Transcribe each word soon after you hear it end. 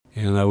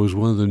and I was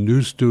one of the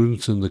new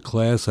students in the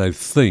class, I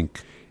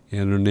think,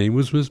 and her name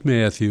was Miss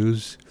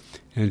Matthews,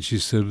 and she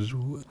said,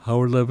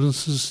 Howard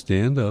Levinson,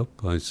 stand up.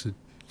 I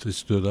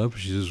stood up.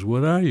 She says,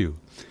 what are you?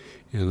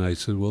 And I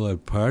said, well, I'm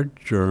part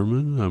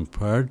German, I'm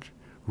part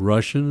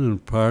Russian,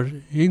 and part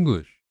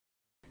English.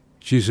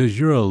 She says,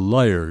 you're a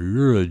liar,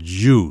 you're a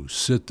Jew,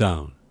 sit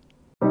down.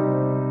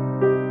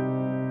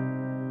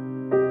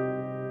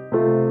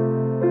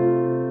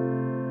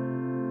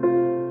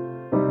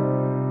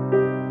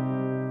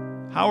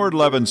 Howard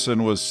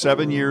Levinson was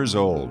 7 years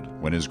old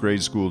when his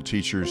grade school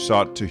teacher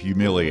sought to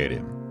humiliate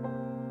him.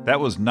 That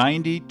was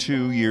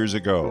 92 years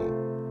ago.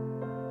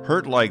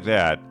 Hurt like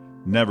that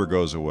never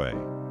goes away.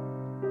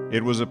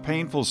 It was a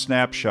painful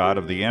snapshot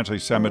of the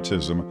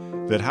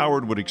anti-Semitism that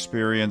Howard would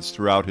experience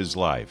throughout his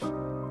life,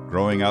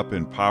 growing up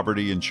in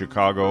poverty in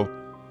Chicago,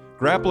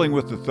 grappling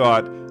with the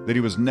thought that he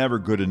was never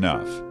good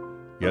enough,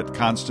 yet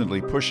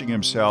constantly pushing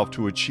himself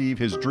to achieve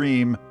his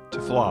dream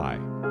to fly.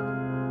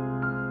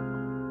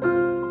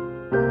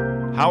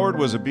 Howard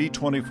was a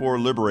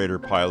B-24 Liberator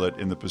pilot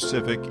in the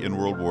Pacific in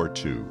World War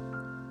II.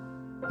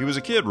 He was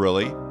a kid,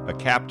 really, a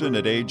captain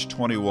at age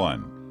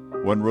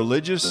 21, when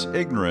religious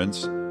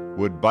ignorance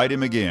would bite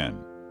him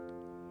again.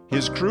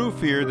 His crew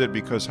feared that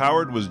because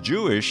Howard was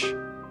Jewish,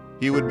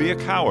 he would be a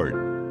coward.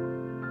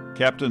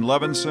 Captain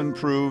Levinson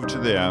proved to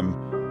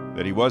them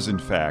that he was, in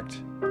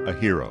fact, a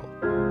hero.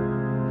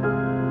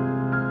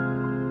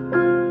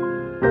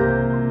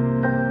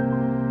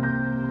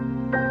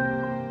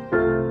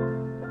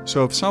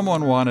 So if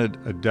someone wanted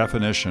a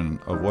definition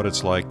of what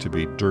it's like to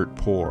be dirt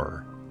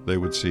poor, they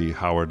would see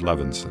Howard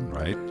Levinson,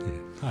 right?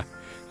 Yeah,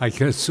 I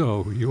guess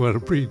so. You want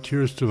to bring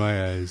tears to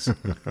my eyes.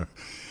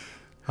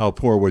 How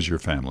poor was your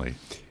family?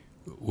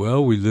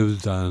 Well, we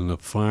lived on a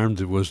farm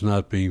that was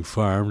not being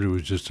farmed. It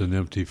was just an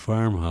empty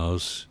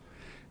farmhouse,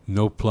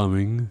 no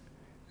plumbing,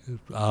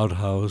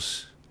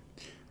 outhouse.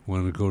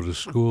 Wanted to go to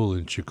school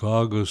in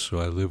Chicago, so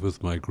I lived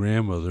with my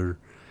grandmother.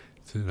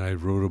 Then I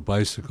rode a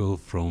bicycle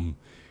from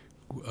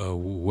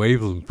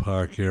Waveland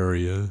Park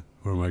area,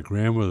 where my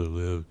grandmother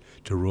lived,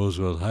 to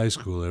Roosevelt High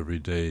School every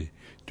day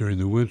during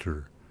the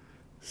winter,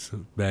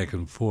 so back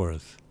and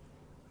forth.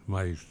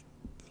 My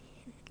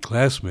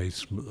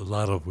classmates, a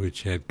lot of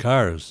which had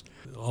cars,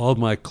 all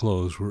my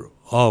clothes were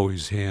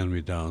always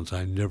hand-me-downs.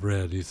 I never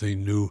had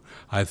anything new.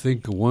 I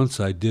think once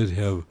I did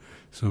have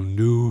some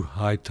new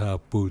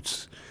high-top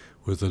boots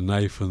with a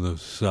knife on the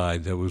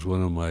side. That was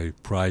one of my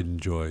pride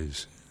and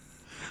joys.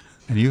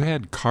 And you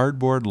had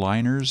cardboard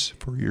liners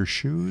for your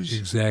shoes?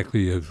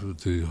 Exactly.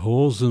 The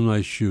holes in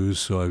my shoes,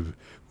 so I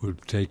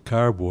would take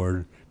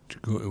cardboard.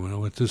 When I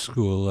went to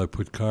school, I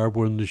put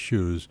cardboard in the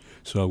shoes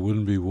so I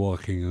wouldn't be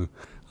walking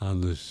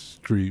on the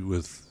street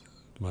with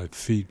my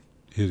feet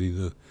hitting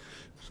the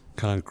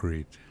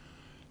concrete.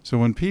 So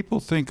when people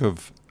think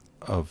of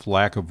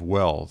lack of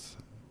wealth,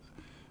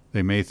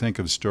 they may think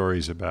of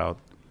stories about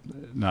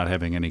not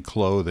having any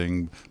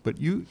clothing, but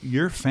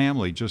your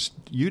family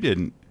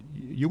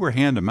you were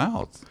hand to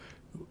mouth.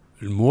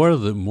 More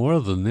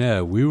than that,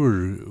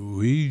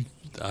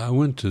 I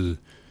went to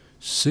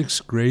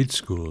 6 grade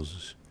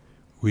schools.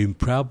 We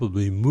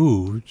probably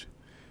moved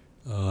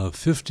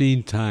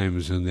 15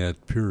 times in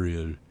that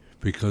period,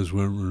 because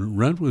when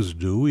rent was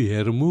due, we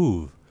had to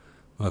move.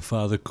 My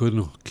father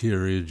couldn't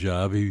carry a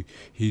job.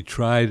 He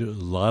tried a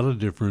lot of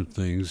different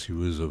things. He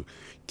was a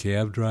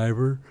cab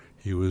driver.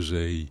 He was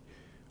a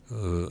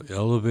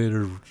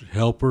elevator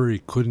helper. He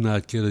could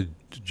not get a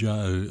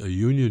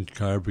union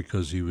card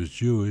because he was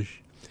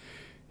Jewish.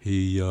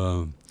 He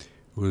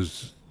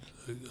was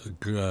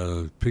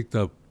picked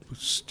up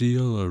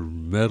steel or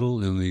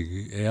metal in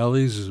the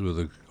alleys with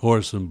a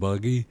horse and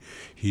buggy.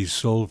 He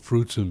sold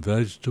fruits and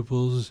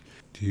vegetables.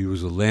 He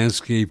was a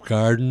landscape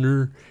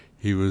gardener.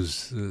 He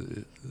was.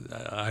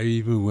 I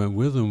even went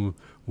with him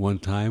one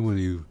time when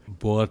he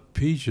bought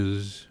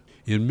peaches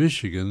in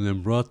Michigan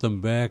and brought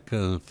them back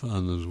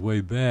on his way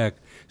back,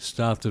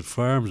 stopped at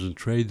farms and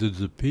traded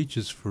the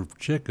peaches for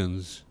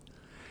chickens,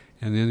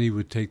 and then he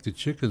would take the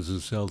chickens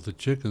and sell the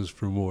chickens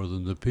for more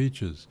than the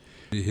peaches.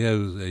 He had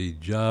a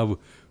job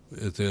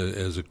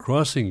as a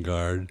crossing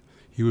guard.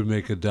 He would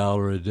make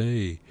 $1 a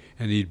day,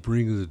 and he'd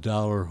bring the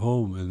 $1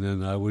 home, and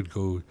then I would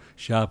go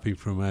shopping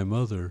for my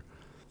mother,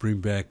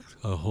 bring back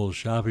a whole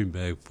shopping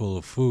bag full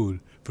of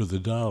food for the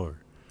 $1.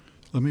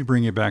 Let me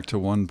bring you back to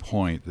one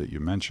point that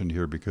you mentioned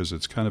here, because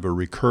it's kind of a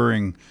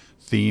recurring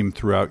theme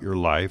throughout your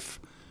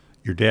life.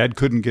 Your dad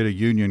couldn't get a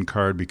union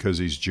card because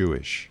he's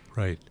Jewish.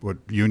 Right. What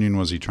union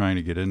was he trying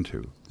to get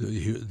into?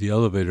 The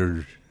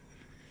elevator.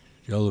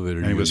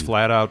 And he was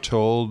flat out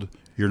told,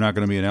 you're not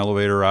going to be an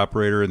elevator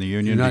operator in the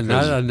union? Not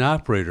an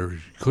operator. He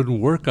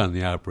couldn't work on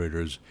the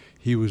operators.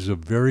 He was a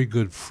very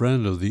good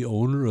friend of the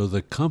owner of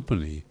the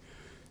company.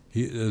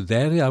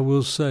 That I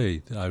will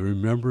say. I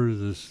remember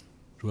this.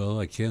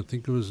 Well, I can't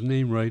think of his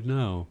name right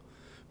now,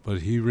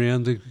 but he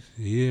ran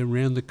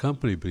the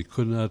company, but he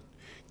could not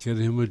get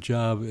him a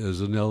job as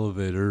an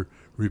elevator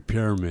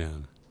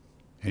repairman.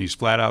 And he's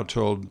flat out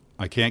told,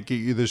 I can't get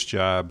you this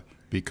job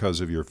because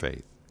of your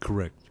faith.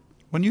 Correct.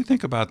 When you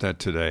think about that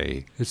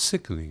today, It's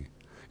sickening.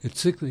 It's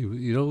sickening.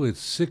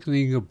 It's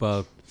sickening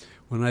about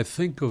when I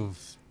think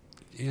of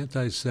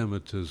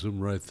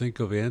anti-Semitism, or I think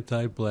of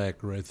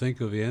anti-black, or I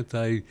think of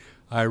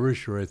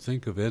anti-Irish, or I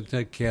think of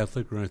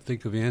anti-Catholic, or I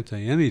think of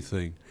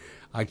anti-anything.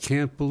 I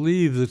can't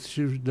believe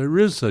that there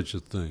is such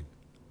a thing.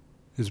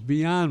 It's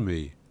beyond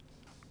me.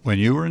 when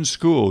you were in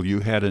school, you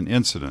had an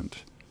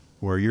incident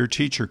where your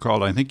teacher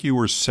called. I think you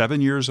were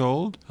 7 years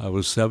old? I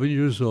was 7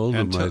 years old.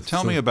 And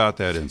tell me about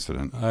that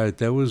incident. All right,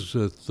 that was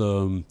at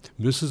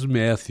Mrs.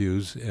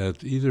 Matthews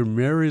at either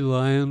Mary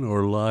Lyon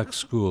or Locke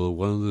School,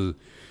 one of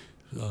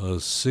the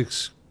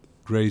 6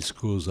 grade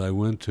schools I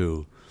went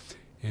to.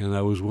 And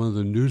I was one of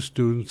the new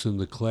students in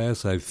the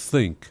class, I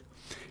think.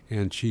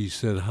 And she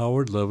said,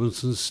 "Howard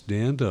Levinson,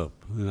 stand up."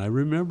 And I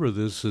remember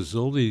this. It's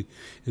only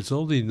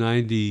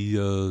 92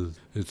 years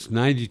ago.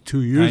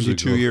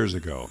 92 years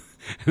ago.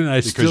 And I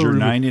because still you're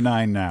remember,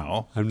 99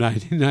 now. I'm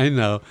 99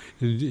 now.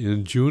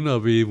 In June I'll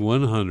be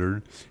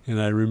 100,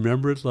 and I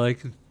remember it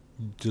like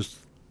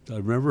I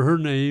remember her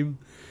name.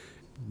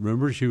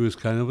 Remember she was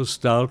kind of a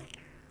stout,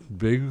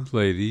 big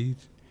lady,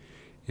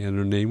 and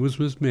her name was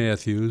Miss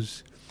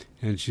Matthews,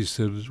 and she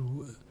said,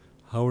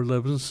 "Howard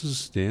Levinson,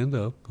 stand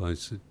up." I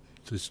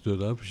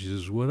stood up. She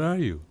says, "What are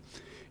you?"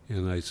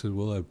 And I said,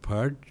 "Well, I'm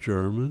part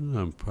German,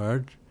 I'm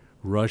part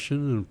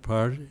Russian, and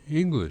part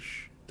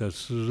English."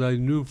 That's as I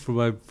knew from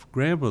my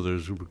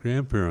grandmothers or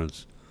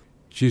grandparents.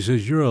 She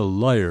says, "You're a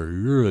liar.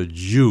 You're a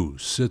Jew.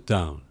 Sit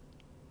down."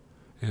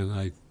 And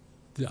I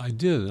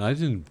did. I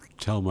didn't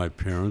tell my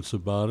parents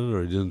about it,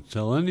 or I didn't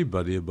tell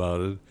anybody about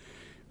it.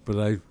 But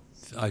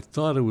I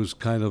thought it was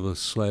kind of a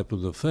slap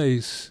in the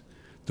face,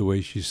 the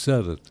way she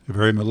said it.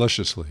 Very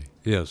maliciously.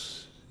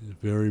 Yes,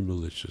 very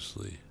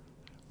maliciously.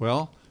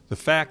 Well, the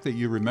fact that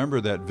you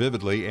remember that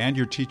vividly and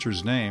your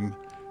teacher's name,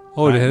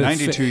 It had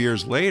 92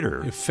 years later.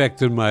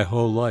 affected my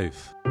whole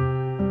life.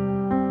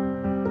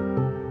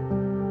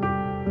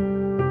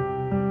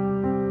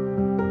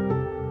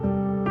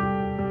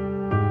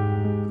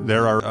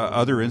 There are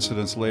other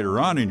incidents later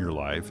on in your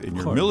life, in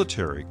your course.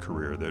 military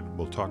career that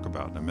we'll talk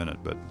about in a minute,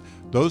 but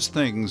those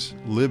things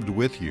lived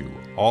with you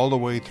all the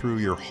way through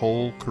your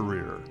whole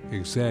career.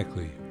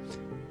 Exactly.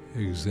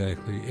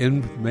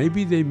 And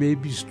maybe they may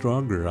be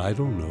stronger. I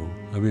don't know.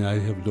 I mean, I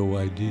have no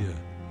idea.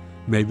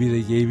 Maybe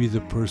they gave me the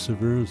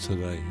perseverance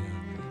that I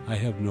had. I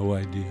have no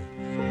idea.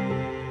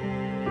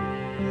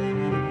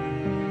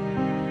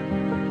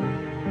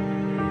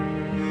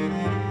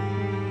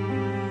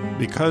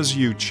 Because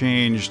you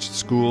changed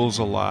schools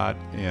a lot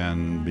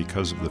and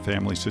because of the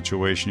family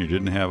situation, you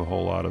didn't have a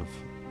whole lot of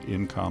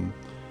income.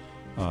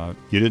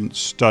 You didn't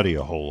study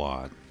a whole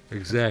lot.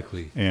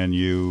 Exactly. And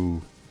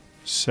you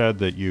said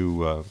that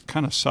you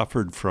kind of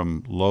suffered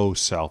from low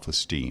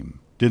self-esteem.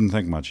 Didn't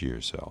think much of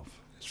yourself.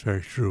 It's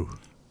very true.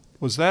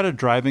 Was that a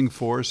driving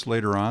force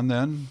later on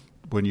then,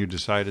 when you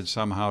decided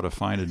somehow to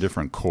find a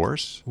different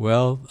course?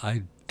 Well,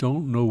 I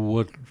don't know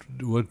what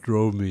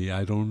drove me.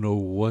 I don't know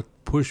what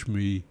pushed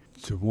me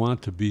to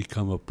want to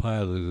become a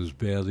pilot as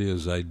badly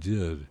as I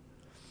did.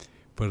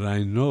 But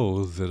I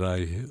know that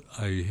I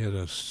had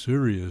a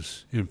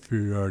serious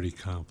inferiority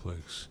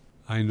complex.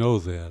 I know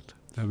that.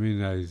 I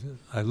mean,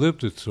 I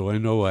lived it, so I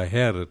know I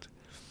had it.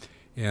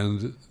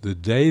 And the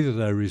day that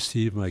I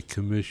received my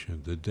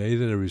commission, the day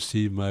that I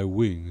received my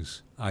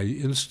wings, I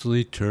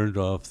instantly turned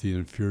off the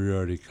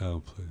inferiority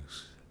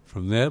complex.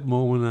 From that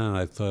moment on,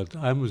 I thought,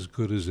 I'm as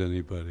good as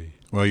anybody.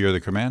 Well, you're the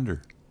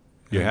commander.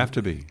 You have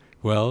to be.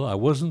 Well, I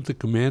wasn't the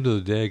commander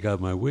the day I got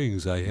my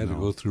wings. I had to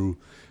go through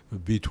a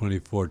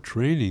B-24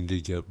 training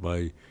to get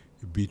my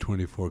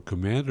B-24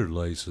 commander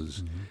license.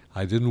 Mm-hmm.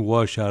 I didn't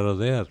wash out of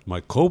that. My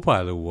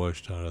co-pilot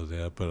washed out of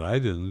that, but I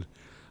didn't.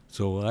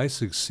 So I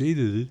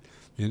succeeded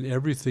in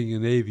everything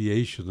in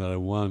aviation that I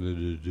wanted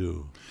to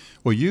do.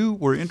 Well, you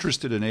were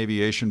interested in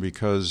aviation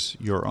because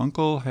your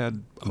uncle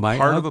had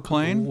part of a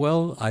plane?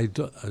 Well,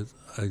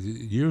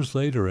 years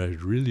later, I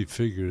really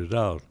figured it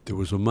out. There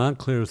was a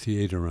Montclair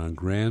Theater on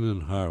Grand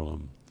in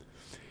Harlem,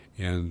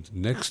 and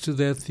next to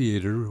that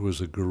theater was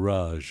a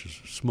garage,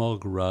 a small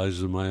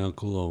garage that my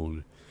uncle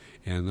owned.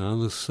 And on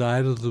the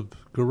side of the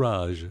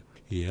garage,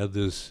 he had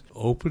this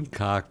open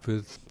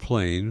cockpit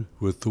plane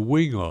with the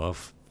wing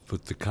off,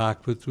 but the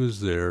cockpit was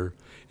there.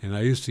 And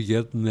I used to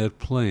get in that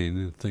plane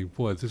and think,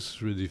 boy, this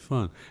is really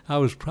fun. I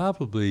was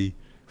probably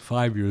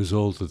 5 years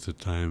old at the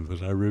time,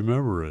 but I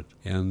remember it.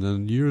 And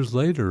then years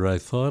later, I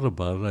thought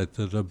about it. I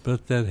thought, I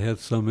bet that had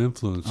some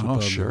influence upon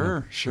me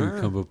to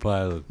become a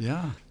pilot.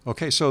 Yeah.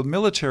 Okay, so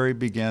military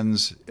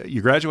begins,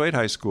 you graduate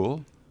high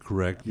school.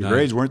 Correct. Your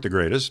grades weren't the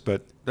greatest,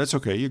 but that's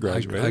okay, you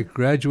graduated. I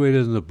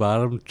graduated in the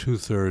bottom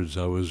 2/3.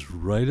 I was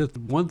right at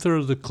 1/3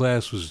 of the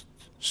class was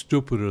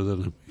stupider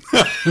than me.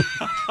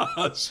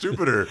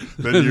 Stupider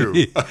than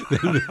you.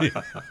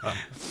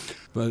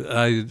 But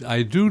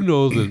I do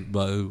know that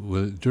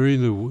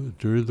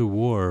during the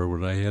war,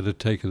 when I had to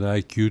take an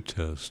IQ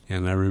test,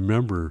 and I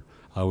remember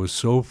I was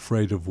so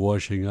afraid of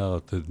washing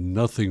out that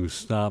nothing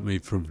stopped me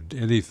from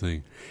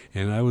anything,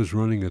 and I was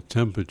running a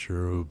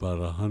temperature of about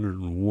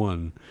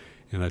 101,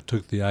 and I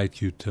took the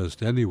IQ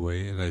test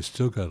anyway, and I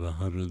still got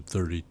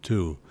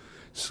 132.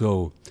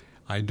 So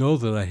I know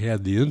that I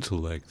had the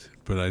intellect,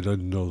 but I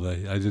didn't know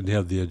that I didn't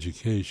have the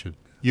education.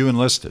 You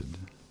enlisted.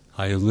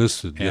 I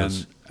enlisted,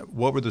 yes. And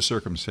what were the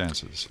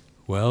circumstances?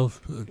 Well,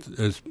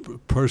 as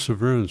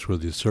perseverance were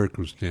the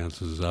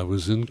circumstances. I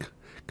was in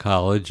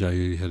college.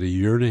 I had a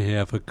year and a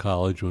half of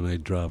college when I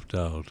dropped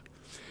out.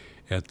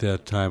 At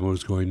that time, I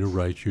was going to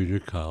Wright Junior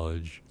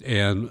College.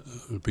 And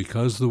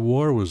because the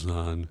war was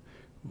on,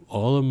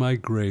 all of my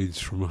grades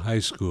from high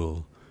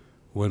school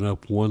went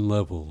up one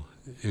level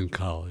in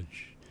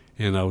college.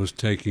 And I was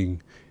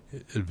taking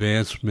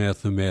advanced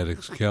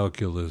mathematics,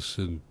 calculus,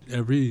 and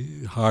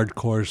every hard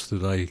course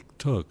that I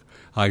took.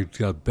 I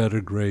got better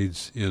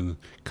grades in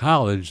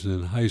college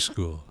than high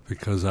school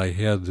because I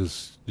had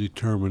this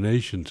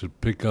determination to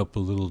pick up a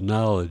little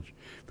knowledge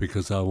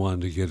because I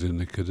wanted to get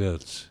into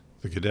cadets.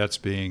 The cadets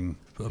being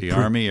the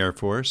Army, Air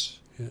Force?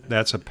 Yeah.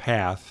 That's a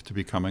path to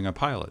becoming a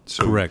pilot.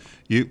 So correct.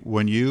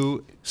 When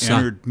you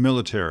entered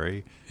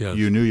military, yes,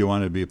 you knew you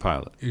wanted to be a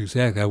pilot.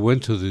 Exactly. I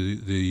went to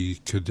the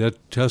cadet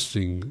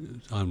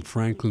testing on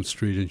Franklin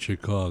Street in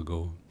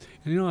Chicago.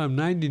 And, I'm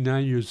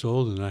 99 years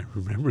old, and I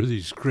remember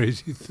these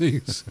crazy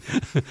things.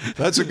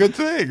 That's a good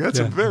thing. That's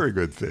a very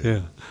good thing.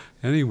 Yeah.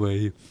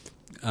 Anyway,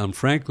 on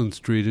Franklin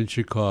Street in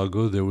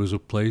Chicago, there was a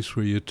place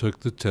where you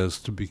took the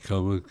test to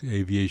become an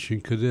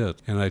aviation cadet.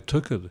 And I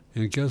took it.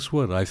 And guess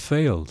what? I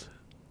failed.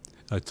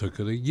 I took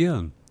it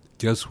again.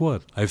 Guess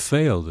what? I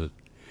failed it.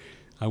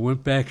 I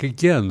went back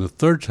again the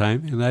third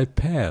time, and I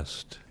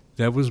passed.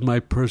 That was my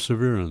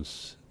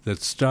perseverance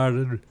that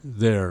started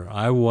there.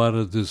 I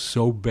wanted this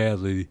so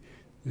badly.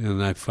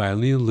 And I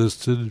finally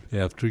enlisted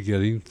after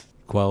getting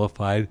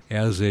qualified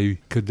as a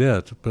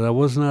cadet. But I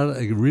was not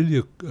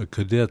really a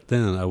cadet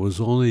then. I was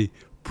only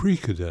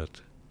pre-cadet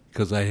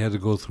because I had to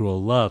go through a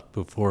lot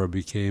before I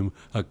became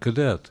a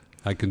cadet.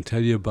 I can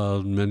tell you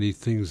about many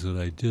things that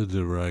I did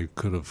where I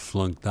could have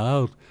flunked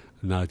out,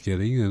 not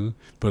getting in,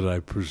 but I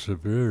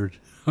persevered.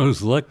 I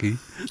was lucky.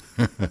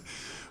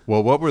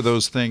 Well, what were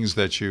those things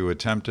that you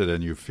attempted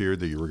and you feared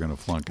that you were going to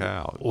flunk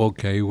out?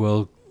 Okay,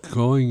 well,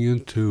 going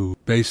into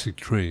basic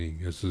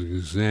training, as an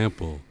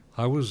example,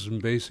 I was in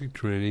basic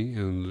training,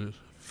 and a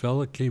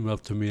fella came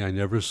up to me I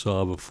never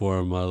saw before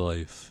in my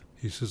life.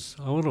 He says,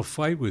 "I want to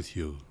fight with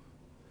you."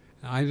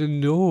 I didn't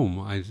know him.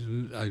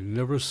 I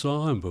never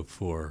saw him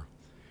before.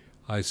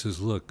 I says,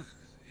 "Look,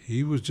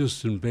 he was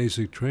just in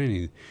basic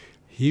training.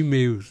 He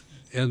may have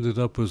ended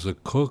up as a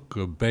cook,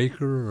 a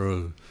baker, or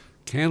a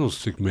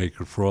candlestick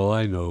maker for all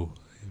I know.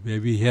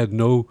 Maybe he had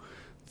no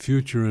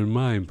future in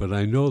mind, but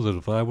I know that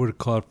if I were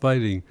caught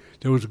fighting,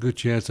 there was a good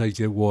chance I'd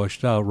get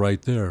washed out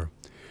right there."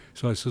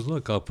 So I said,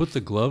 "Look, I'll put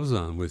the gloves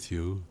on with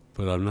you,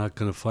 but I'm not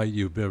going to fight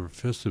you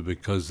bare-fisted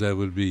because that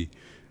would be,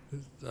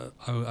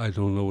 I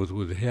don't know what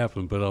would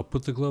happen, but I'll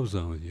put the gloves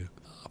on with you."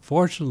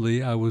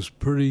 Fortunately, I was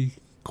pretty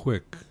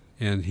quick,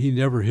 and he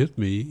never hit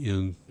me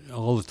in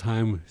all the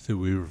time that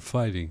we were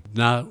fighting.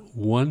 Not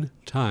one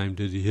time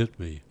did he hit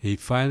me. He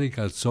finally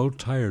got so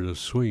tired of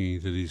swinging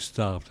that he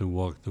stopped and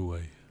walked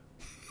away.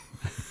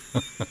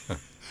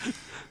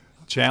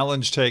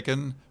 Challenge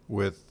taken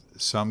with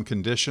some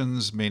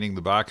conditions, meaning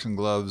the boxing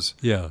gloves.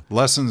 Yeah.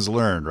 Lessons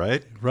learned,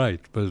 right? Right.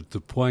 But the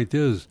point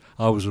is,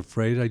 I was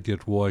afraid I'd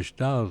get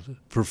washed out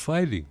for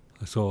fighting.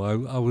 So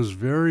I was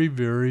very,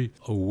 very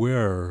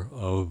aware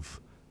of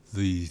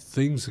the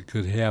things that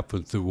could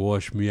happen to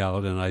wash me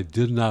out, and I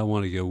did not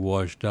want to get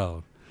washed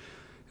out.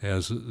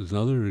 As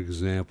another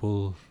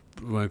example,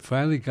 when I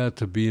finally got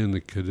to be in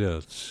the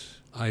cadets,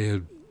 I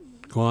had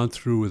gone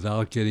through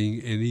without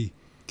getting any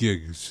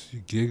gigs.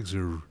 Gigs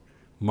are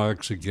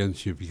marks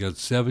against you. If you got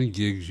 7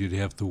 gigs, you'd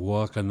have to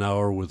walk an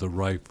hour with a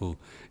rifle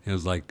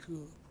and like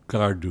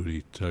guard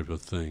duty type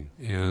of thing.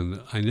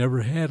 And I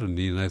never had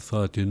any, and I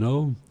thought,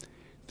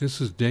 this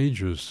is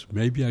dangerous.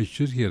 Maybe I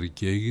should get a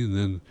gig, and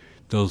then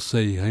they'll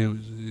say, "Hey,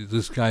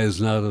 this guy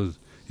is not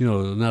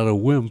a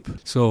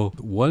wimp." So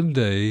one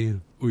day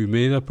we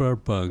made up our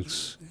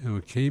bunks, and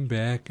we came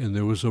back, and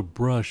there was a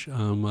brush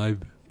on my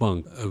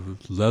bunk, a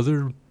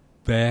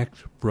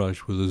leather-backed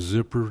brush with a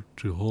zipper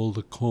to hold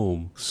a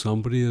comb.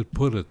 Somebody had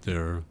put it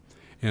there,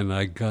 and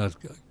I got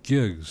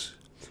gigs.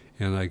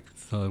 And I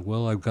thought,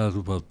 well, I've got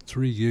about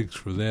 3 gigs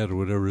for that or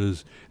whatever it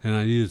is, and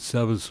I needed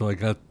 7, so I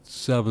got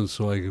 7,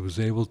 so I was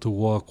able to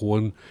walk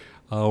 1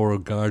 hour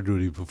of guard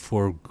duty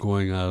before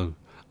going out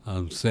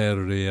on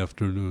Saturday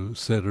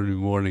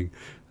morning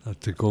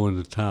to go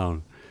into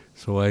town.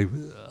 So I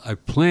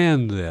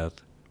planned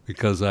that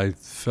because I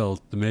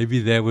felt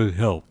maybe that would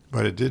help.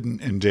 But it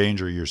didn't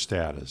endanger your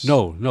status.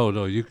 No.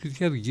 You could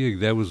get a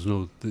gig.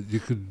 You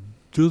could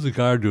do the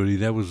guard duty.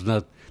 That would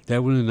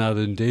not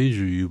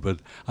endanger you.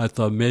 But I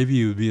thought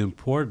maybe it would be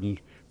important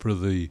for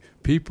the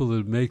people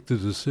that make the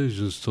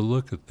decisions to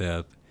look at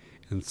that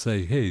and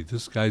say, "Hey,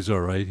 this guy's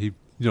all right.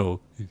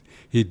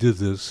 He did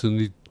this and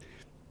he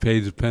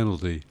paid the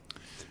penalty."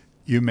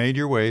 You made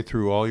your way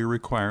through all your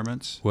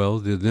requirements? Well,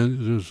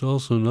 then there's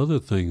also another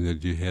thing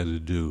that you had to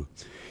do.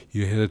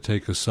 You had to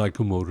take a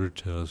psychomotor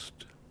test.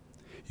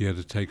 You had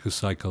to take a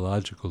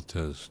psychological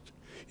test.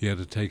 You had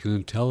to take an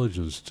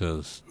intelligence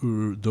test.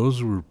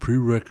 Those were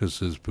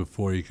prerequisites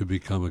before you could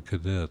become a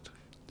cadet.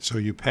 So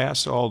you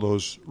passed all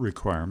those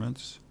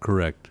requirements?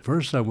 Correct.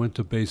 First, I went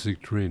to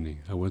basic training.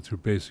 I went through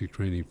basic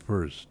training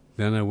first.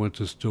 Then I went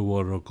to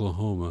Stillwater,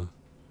 Oklahoma.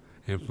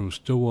 And from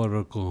Stillwater,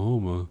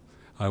 Oklahoma,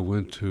 I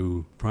went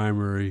to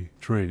primary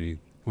training.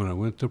 When I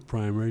went to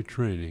primary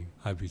training,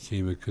 I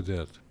became a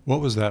cadet.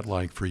 What was that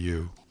like for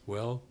you?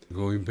 Well,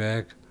 going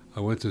back,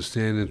 I went to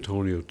San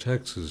Antonio,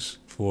 Texas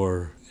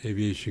for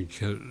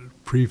aviation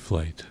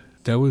pre-flight.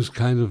 That was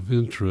kind of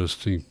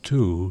interesting,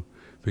 too,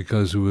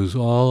 because it was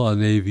all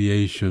on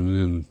aviation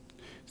and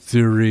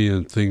theory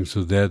and things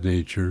of that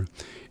nature.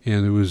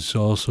 And it was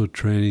also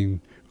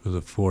training with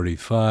a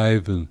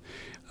 45. And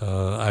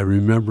I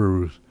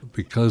remember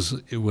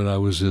because when I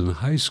was in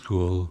high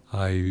school,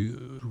 I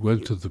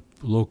went to the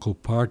local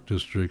park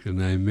district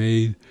and I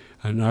made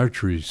an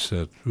archery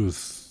set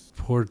with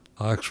Port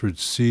Oxford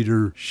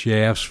cedar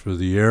shafts for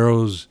the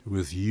arrows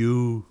with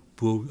a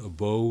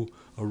bow,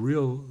 a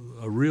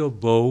real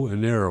bow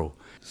and arrow.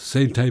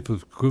 Same type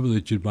of equipment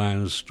that you'd buy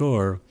in a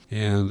store.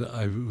 And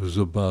I was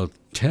about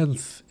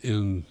 10th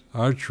in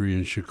archery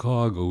in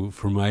Chicago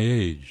for my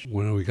age.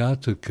 When we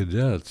got to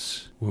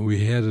cadets, when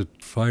we had to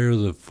fire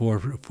the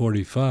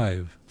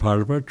 45,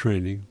 part of our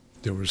training,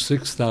 there were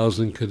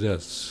 6,000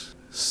 cadets.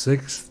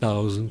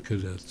 6,000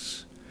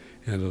 cadets.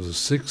 And of the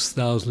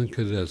 6,000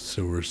 cadets,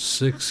 there were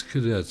 6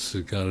 cadets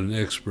that got an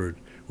expert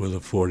with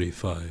a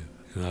 45,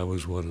 and I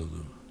was one of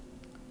them.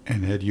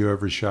 And had you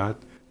ever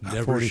shot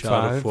Never 45?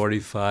 shot a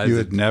 45. You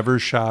had never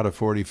shot a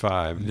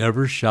 45?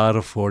 Never shot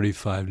a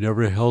 45,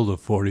 never held a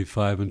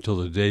 45 until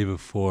the day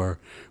before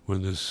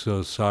when this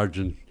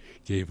sergeant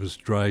gave us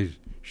dry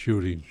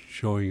shooting,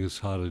 showing us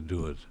how to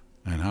do it.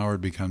 And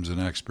Howard becomes an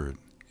expert.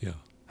 Yeah.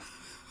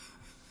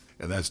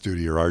 And that's due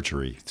to your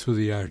archery. To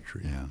the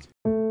archery. Yeah.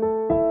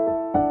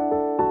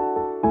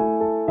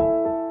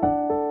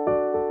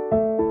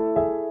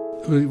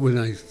 When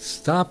I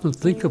stop and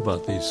think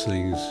about these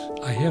things,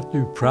 I have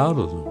to be proud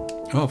of them.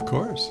 Oh, of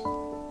course.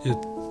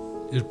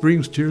 It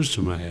brings tears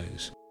to my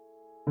eyes.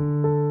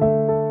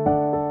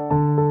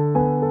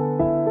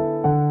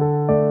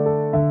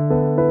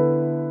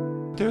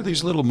 There are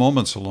these little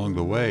moments along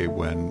the way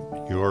when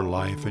your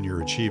life and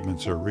your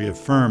achievements are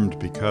reaffirmed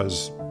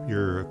because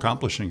you're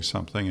accomplishing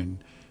something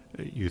and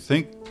you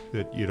think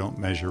that you don't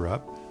measure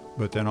up,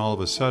 but then all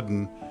of a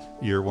sudden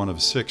you're one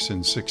of 6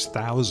 in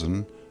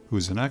 6,000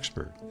 who's an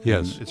expert.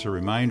 Yes. And it's a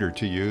reminder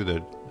to you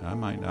that I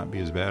might not be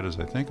as bad as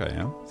I think I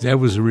am. That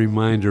was a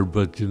reminder,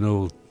 but,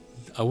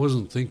 I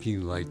wasn't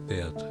thinking like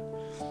that.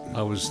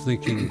 I was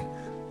thinking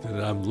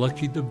that I'm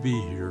lucky to be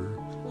here.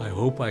 I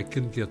hope I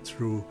can get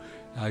through.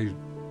 I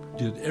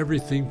did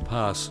everything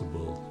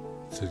possible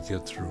to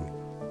get through.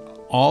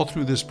 All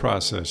through this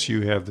process,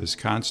 you have this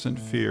constant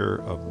fear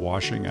of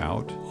washing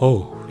out.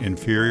 Oh.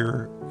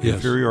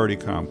 Inferiority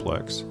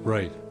complex.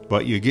 Right.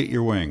 But you get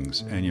your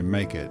wings and you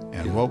make it.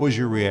 And Yeah. What was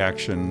your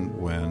reaction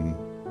when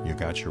you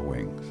got your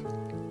wings?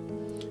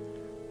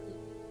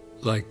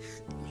 Like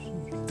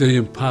the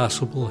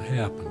impossible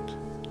happened.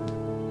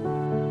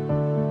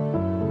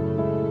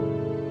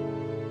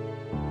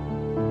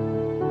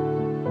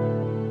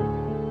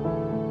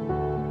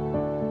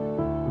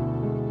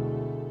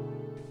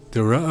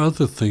 There were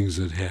other things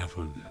that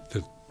happened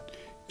that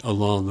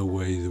along the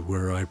way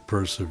where I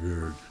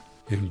persevered.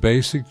 In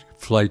basic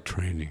flight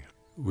training,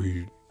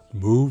 we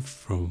moved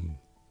from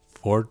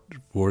Fort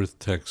Worth,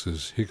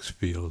 Texas,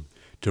 Hicksfield,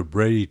 to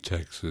Brady,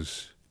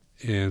 Texas.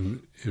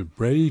 And in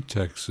Brady,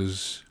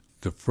 Texas,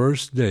 the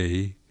first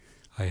day,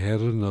 I had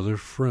another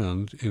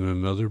friend in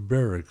another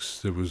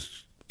barracks that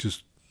was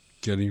just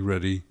getting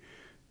ready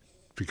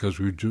because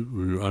we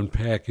were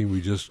unpacking. We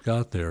just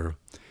got there.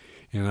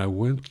 And I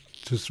went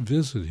to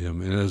visit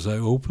him. And as I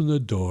opened the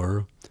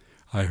door,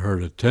 I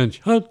heard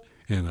 "attention,"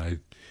 and I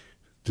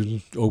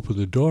didn't open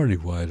the door any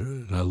wider.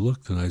 And I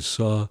looked and I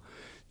saw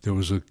there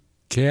was a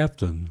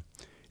captain,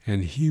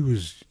 and he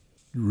was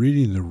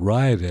reading the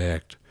riot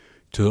act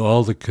to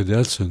all the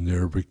cadets in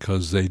there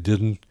because they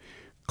didn't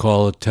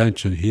call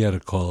attention. He had to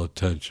call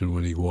attention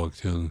when he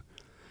walked in.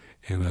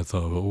 And I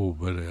thought,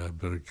 I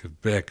better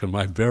get back in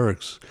my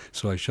barracks.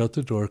 So I shut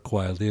the door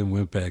quietly and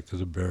went back to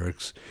the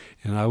barracks.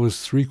 And I was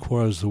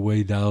 3/4 of the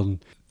way down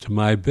to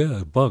my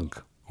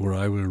bunk where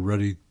I was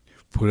ready to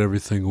put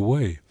everything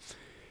away.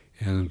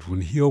 And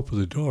when he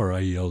opened the door, I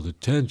yelled,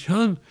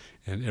 "Attention!"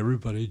 And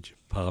everybody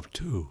popped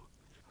to.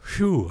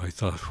 Phew, I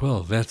thought,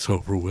 well, that's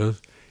over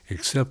with.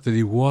 Except that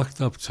he walked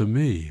up to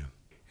me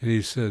and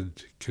he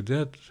said,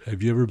 "Cadet,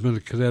 have you ever been a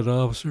cadet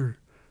officer?"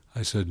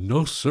 I said,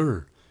 "No,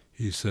 sir."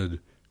 He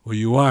said, "Well,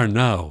 you are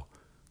now."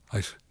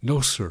 I said,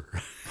 "No, sir."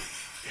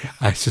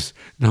 I said,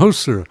 "No,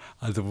 sir.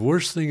 The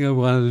worst thing I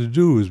wanted to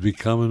do was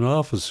become an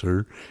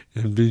officer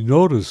and be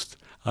noticed.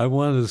 I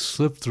wanted to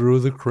slip through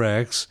the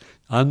cracks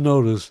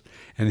unnoticed,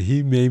 and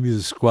he made me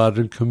the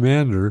squadron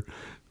commander,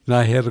 and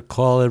I had to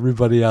call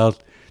everybody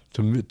out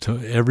to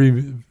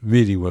every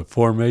meeting with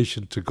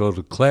formation to go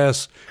to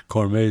class,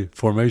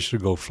 formation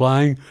to go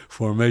flying,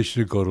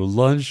 formation to go to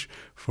lunch,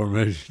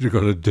 formation to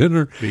go to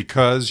dinner.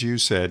 Because you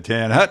said,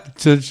 cannot.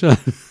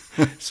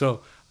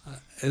 So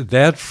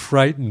that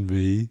frightened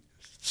me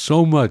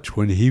so much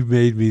when he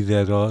made me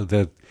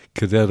that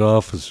cadet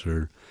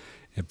officer.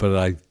 But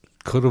I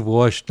could have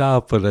washed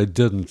out, but I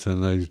didn't,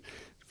 and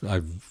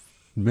I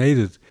made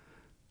it.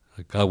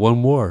 I got one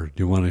more.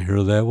 Do you want to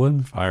hear that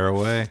one? Fire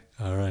away.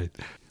 All right.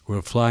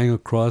 We're flying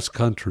across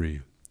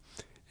country,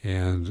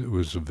 and it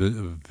was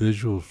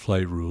visual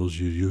flight rules.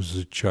 You use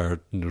a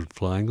chart, and they're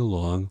flying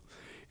along,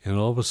 and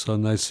all of a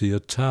sudden I see a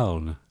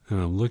town, and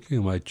I'm looking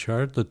at my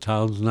chart. The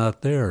town's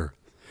not there.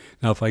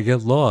 Now, if I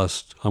get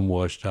lost, I'm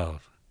washed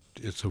out.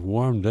 It's a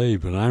warm day,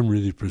 but I'm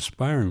really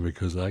perspiring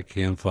because I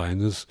can't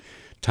find this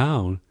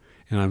town,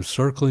 and I'm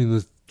circling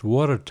the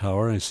water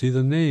tower, and I see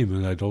the name,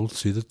 and I don't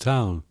see the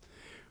town.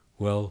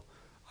 Well,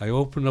 I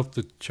opened up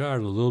the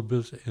chart a little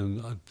bit,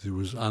 and it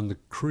was on the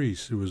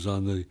crease. It was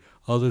on the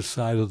other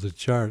side of the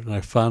chart, and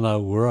I found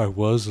out where I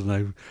was, and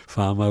I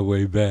found my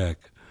way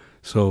back.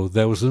 So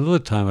that was another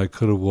time I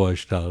could have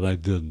washed out. I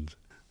didn't.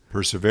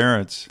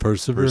 Perseverance,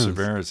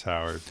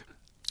 Howard.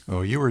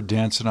 Oh, you were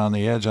dancing on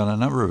the edge on a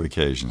number of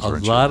occasions,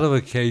 weren't you? A lot of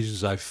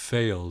occasions I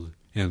failed,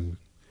 and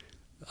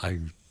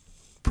I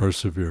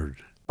persevered.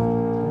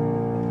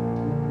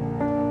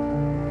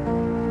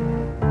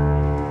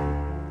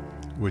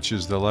 Which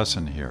is the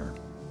lesson here?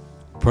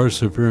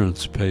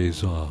 Perseverance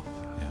pays off.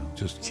 Yeah.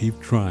 Just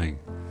keep trying.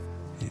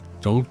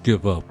 Don't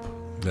give up.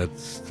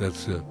 That's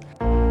it.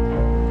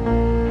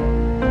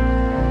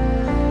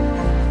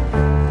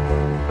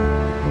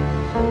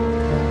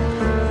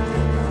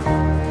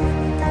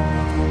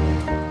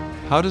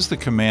 How does the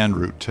command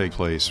route take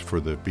place for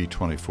the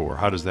B-24?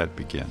 How does that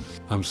begin?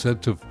 I'm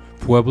sent to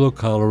Pueblo,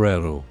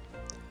 Colorado.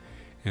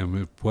 And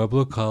in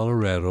Pueblo,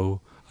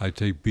 Colorado, I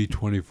take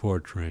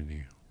B-24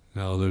 training.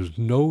 Now, there's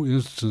no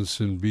instance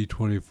in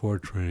B-24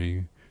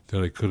 training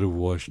that I could have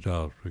washed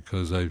out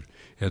because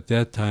at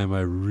that time,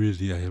 I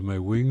had my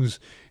wings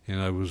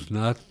and I was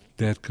not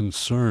that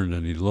concerned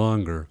any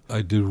longer.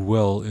 I did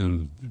well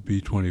in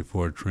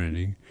B-24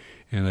 training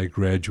and I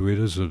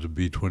graduated as a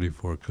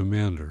B-24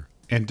 commander.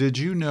 And did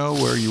you know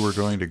where you were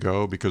going to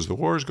go? Because the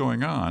war is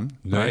going on.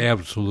 No, right?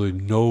 absolutely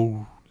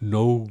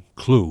no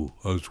clue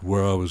as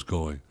where I was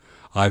going.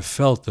 I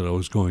felt that I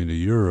was going to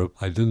Europe.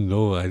 I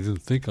didn't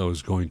think I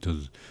was going to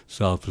the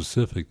South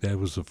Pacific. That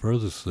was the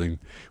furthest thing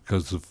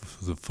because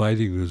the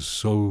fighting was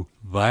so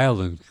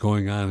violent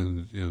going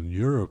on in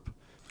Europe.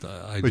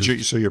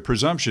 So your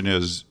presumption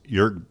is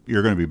you're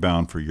going to be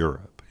bound for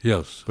Europe.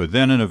 Yes. But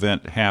then an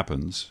event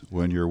happens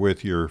when you're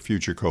with your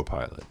future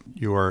co-pilot.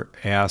 You are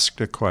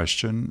asked a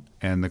question,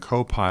 and the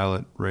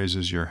co-pilot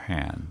raises your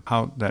hand.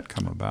 How'd that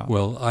come about?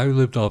 Well, I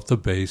lived off the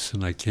base,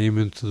 and I came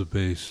into the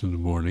base in the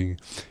morning,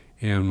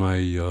 and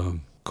my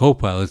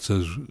co-pilot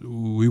says,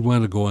 we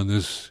want to go on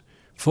this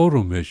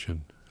photo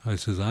mission. I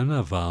says, I'm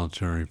not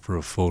volunteering for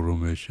a photo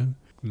mission.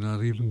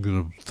 Not even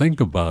going to think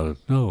about it,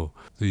 no.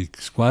 The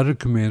squadron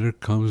commander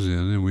comes in,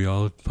 and we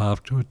all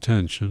pop to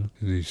attention.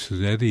 And he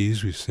says, at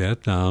ease, we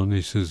sat down. And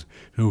he says,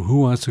 who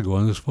wants to go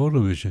on this photo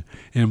mission?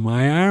 And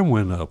my arm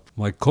went up.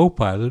 My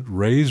co-pilot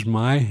raised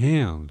my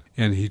hand.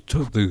 And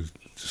the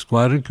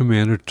squadron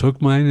commander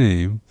took my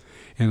name,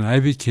 and I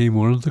became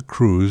one of the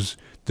crews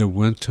that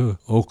went to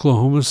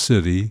Oklahoma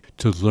City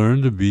to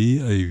learn to be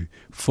a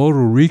photo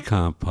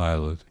recon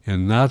pilot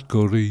and not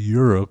go to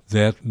Europe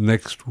that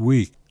next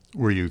week.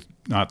 Were you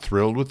not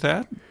thrilled with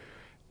that?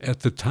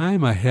 At the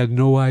time, I had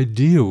no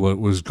idea what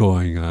was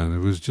going on. It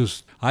was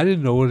just, I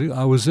didn't know what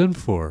I was in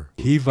for.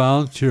 He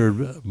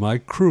volunteered my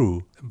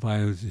crew by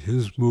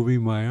his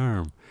moving my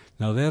arm.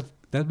 Now,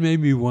 that made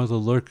me one of the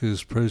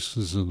luckiest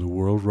persons in the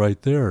world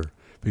right there,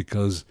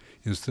 because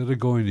instead of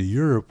going to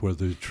Europe where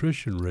the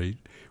attrition rate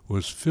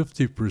was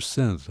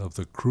 50% of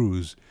the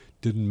crews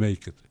didn't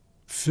make it.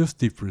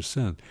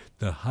 50%.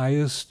 The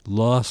highest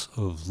loss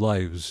of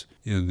lives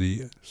in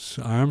the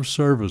armed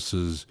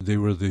services, they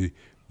were the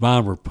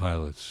bomber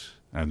pilots.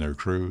 And their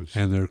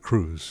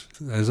crews.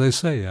 As I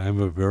say, I'm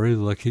a very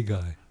lucky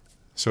guy.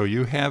 So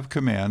you have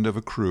command of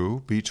a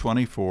crew,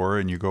 B-24,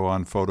 and you go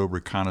on photo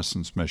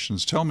reconnaissance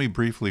missions. Tell me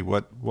briefly,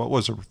 what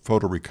was a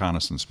photo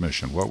reconnaissance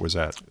mission? What was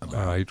that about?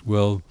 All right.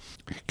 Well,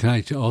 can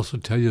I also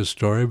tell you a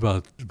story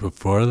about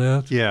before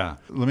that? Yeah.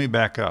 Let me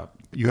back up.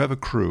 You have a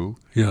crew.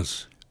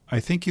 Yes. I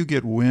think you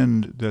get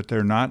wind that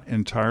they're not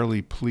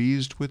entirely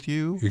pleased with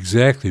you.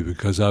 Exactly,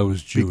 because I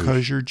was Jewish.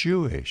 Because you're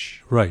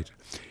Jewish. Right.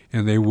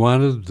 And they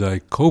wanted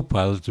the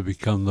co-pilot to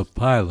become the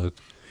pilot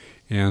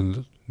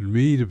and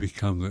me to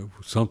become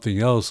something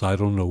else, I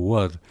don't know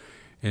what.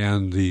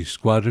 And the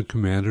squadron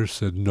commander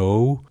said,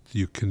 no,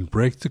 you can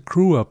break the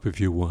crew up if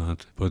you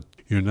want, but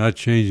you're not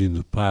changing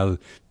the pilot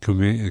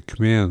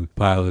command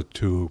pilot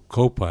to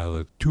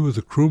co-pilot. Two of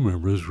the crew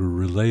members were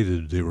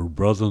related. They were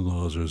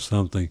brother-in-laws or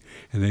something,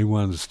 and they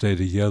wanted to stay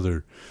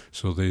together,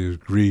 so they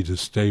agreed to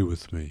stay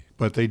with me.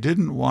 But they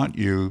didn't want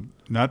you,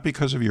 not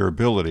because of your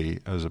ability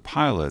as a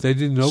pilot. They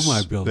didn't know my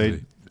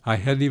ability. I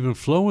hadn't even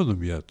flown with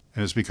them yet.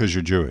 And it's because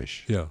you're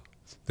Jewish. Yeah.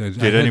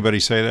 Did anybody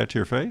say that to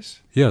your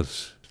face?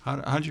 Yes.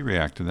 How'd you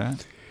react to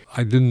that?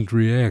 I didn't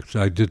react.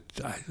 I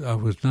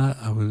was not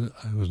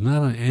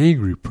an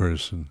angry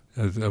person.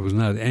 I was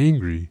not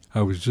angry.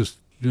 I was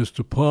just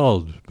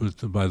appalled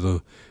by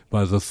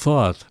the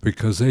thought,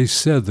 because they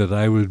said that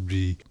I would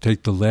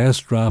take the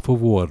last drop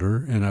of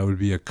water and I would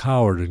be a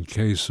coward in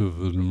case of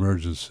an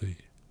emergency.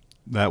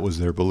 That was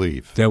their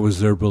belief. That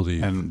was their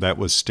belief. And that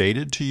was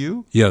stated to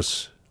you?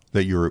 Yes.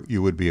 That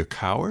you would be a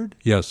coward?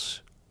 Yes.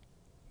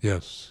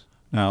 Yes.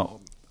 Now,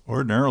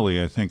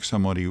 ordinarily, I think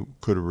somebody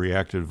could have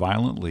reacted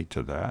violently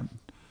to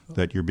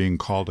that you're being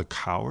called a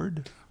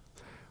coward.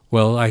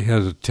 Well, I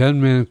had a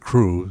 10-man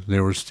crew.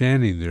 They were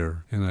standing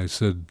there, and I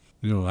said,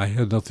 I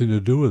had nothing to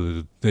do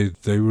with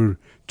it. They were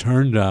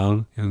turned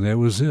down, and that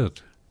was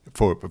it.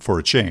 For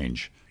a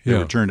change. They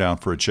were turned down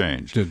for a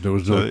change. There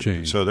was no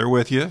change. So they're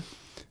with you,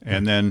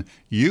 and then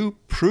you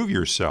prove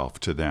yourself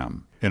to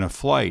them in a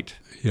flight.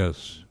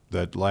 Yes.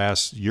 That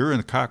lasts, you're in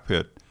the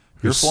cockpit,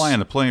 you're flying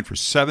the plane for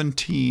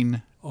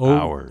 17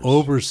 hours.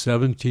 Over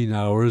 17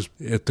 hours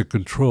at the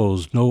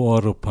controls, no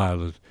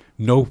autopilot,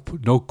 no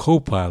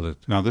co-pilot.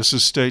 Now this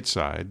is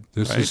stateside.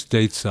 This right? is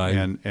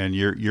stateside. And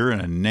you're in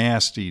a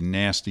nasty,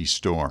 nasty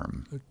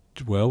storm.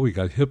 Well, we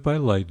got hit by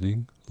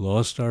lightning,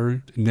 lost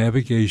our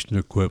navigation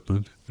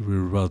equipment. We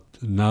were about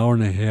an hour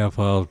and a half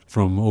out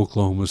from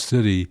Oklahoma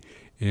City,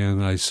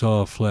 and I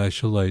saw a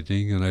flash of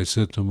lightning, and I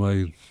said to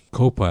my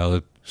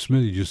co-pilot,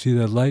 "Smitty, did you see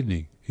that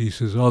lightning?" He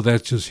says, "Oh,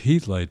 that's just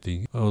heat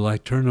lightning." Well, I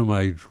turned to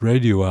my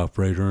radio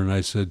operator and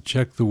I said,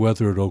 "Check the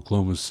weather at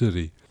Oklahoma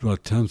City."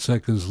 About 10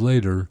 seconds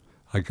later,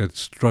 I got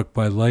struck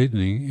by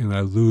lightning and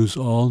I lose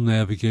all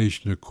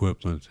navigation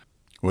equipment.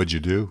 What'd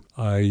you do?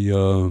 I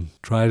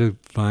tried to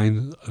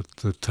find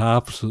the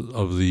tops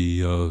of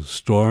the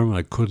storm.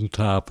 I couldn't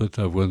top it.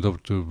 I went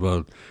up to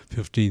about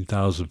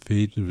 15,000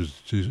 feet. It was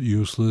just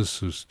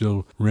useless. It was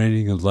still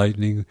raining and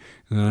lightning.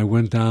 And then I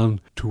went down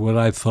to what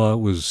I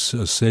thought was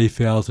a safe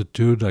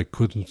altitude. I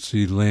couldn't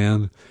see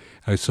land.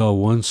 I saw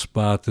one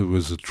spot that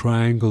was a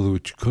triangle,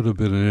 which could have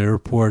been an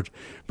airport,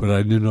 but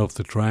I didn't know if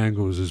the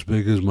triangle was as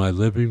big as my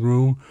living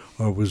room,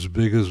 or it was as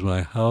big as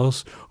my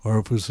house, or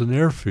if it was an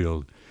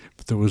airfield.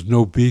 But there was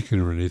no beacon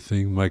or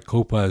anything. My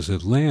co-pilot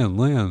said,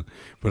 land,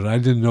 but I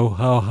didn't know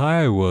how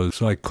high I was,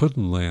 so I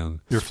couldn't land.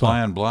 You're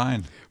flying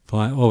blind.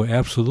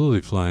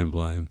 Absolutely flying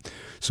blind.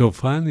 So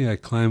finally I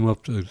climbed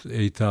up to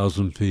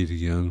 8,000 feet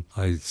again.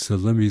 I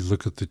said, let me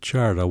look at the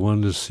chart. I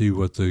wanted to see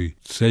what the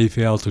safe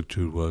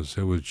altitude was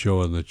that would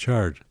show on the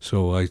chart.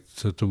 So I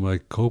said to my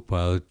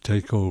co-pilot,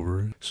 take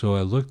over. So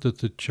I looked at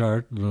the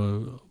chart,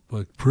 and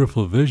my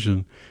peripheral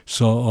vision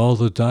saw all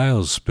the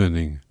dials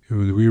spinning.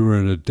 We were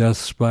in a death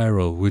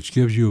spiral, which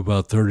gives you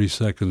about 30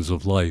 seconds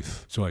of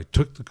life. So I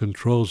took the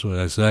controls,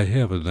 I said, I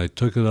have it, and I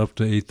took it up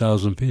to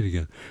 8,000 feet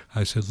again.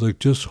 I said, look,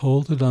 just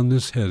hold it on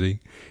this heading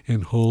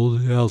and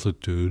hold the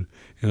altitude.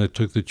 And I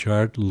took the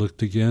chart and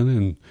looked again,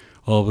 and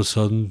all of a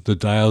sudden the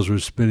dials were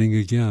spinning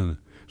again.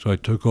 So I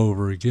took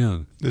over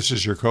again. This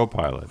is your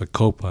co-pilot? A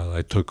co-pilot.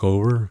 I took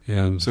over,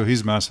 and... So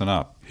he's messing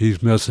up.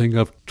 He's messing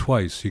up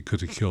twice. He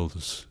could have killed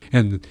us.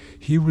 And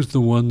he was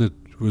the one that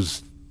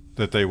was...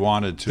 That they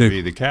wanted to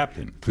be the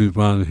captain. They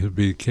wanted to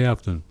be the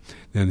captain.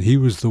 And he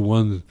was the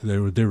one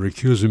that they were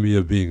accusing me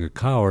of being a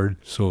coward.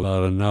 So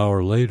about an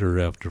hour later,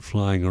 after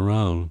flying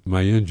around,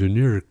 my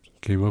engineer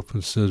came up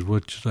and said,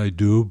 what should I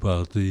do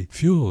about the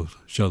fuel?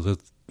 Shall the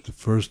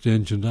first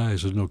engine die? I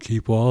said, no,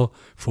 keep all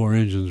 4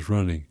 engines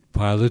running.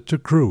 Pilot to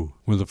crew.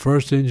 When the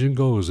first engine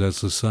goes,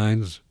 that's the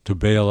signs to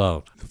bail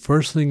out. The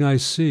first thing I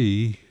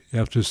see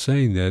after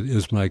saying that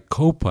is my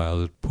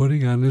co-pilot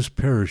putting on his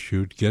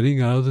parachute,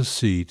 getting out of the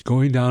seat,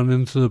 going down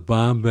into the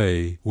bomb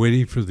bay,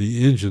 waiting for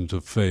the engine to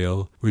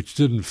fail, which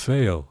didn't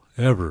fail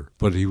ever,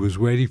 but he was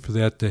waiting for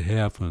that to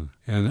happen.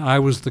 And I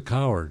was the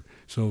coward.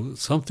 So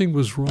something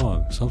was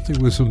wrong.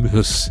 Something was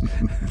amiss.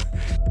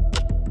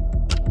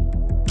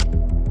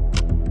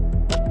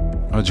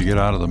 How'd you get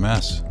out of the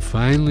mess?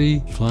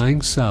 Finally,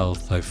 flying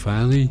south, I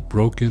finally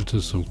broke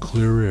into some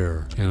clear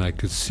air, and I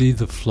could see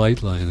the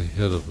flight line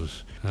ahead of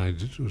us. I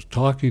was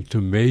talking to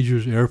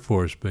Majors Air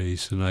Force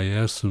Base, and I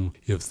asked them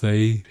if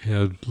they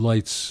had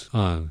lights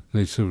on.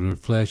 They said, they're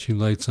flashing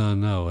lights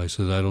on now. I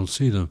said, I don't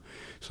see them.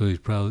 So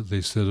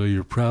they said, oh,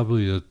 you're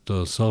probably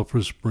at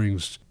Sulphur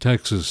Springs,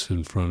 Texas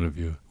in front of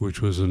you,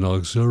 which was an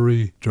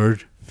auxiliary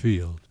dirt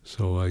field.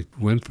 So I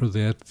went for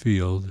that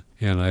field,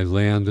 and I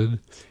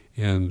landed,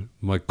 and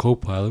my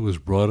co-pilot was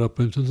brought up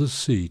into the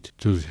seat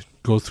to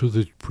go through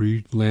the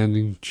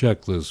pre-landing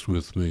checklist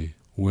with me.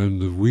 When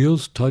the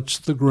wheels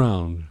touched the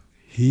ground,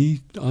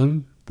 he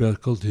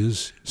unbuckled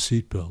his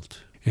seatbelt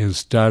and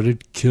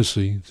started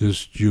kissing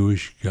this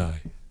Jewish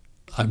guy.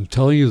 I'm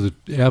telling you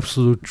the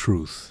absolute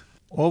truth.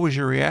 What was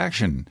your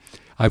reaction?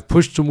 I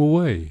pushed him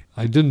away.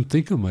 I didn't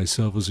think of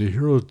myself as a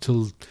hero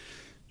till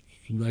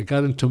I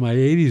got into my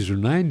 80s or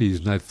 90s,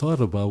 and I thought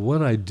about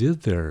what I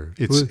did there.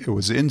 It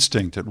was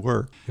instinct at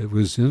work. It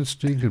was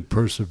instinct and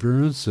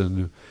perseverance,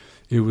 and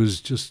it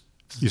was just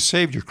You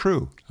saved your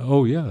crew.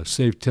 Oh, yeah,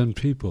 saved 10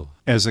 people.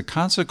 As a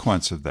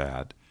consequence of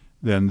that,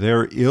 then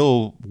their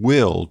ill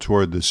will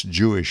toward this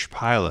Jewish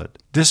pilot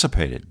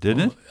dissipated,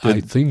 didn't it? I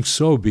think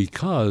so,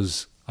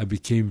 because I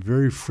became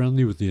very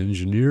friendly with the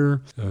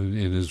engineer and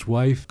his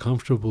wife,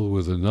 comfortable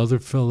with another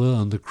fella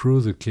on the crew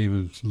that came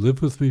and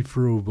lived with me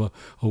for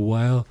a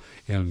while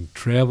and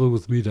traveled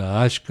with me to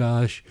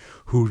Oshkosh,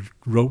 who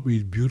wrote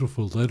me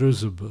beautiful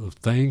letters of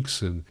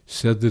thanks and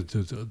said that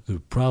the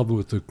problem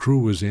with the crew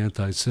was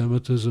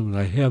anti-Semitism, and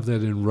I have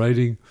that in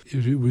writing.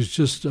 It was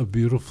just a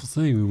beautiful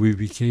thing. We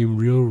became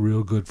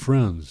real good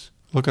friends.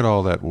 Look at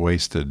all that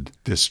wasted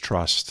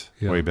distrust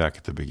way back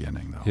at the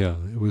beginning, though. Yeah,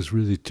 it was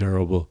really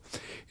terrible.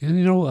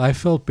 And, I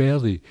felt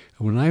badly.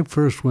 When I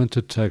first went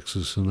to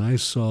Texas and I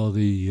saw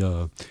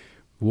the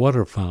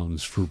water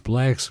fountains for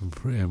blacks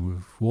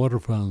and water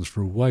fountains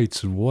for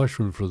whites and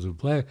washrooms for the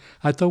black,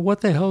 I thought,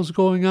 what the hell's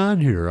going on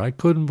here? I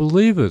couldn't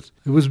believe it.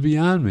 It was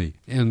beyond me.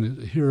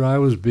 And here I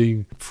was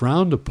being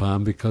frowned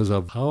upon because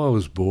of how I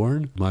was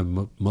born. My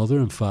mother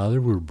and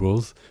father were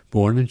both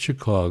born in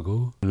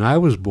Chicago, and I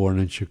was born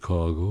in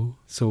Chicago.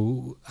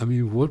 So,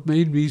 what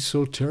made me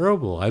so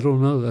terrible? I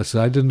don't know.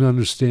 I didn't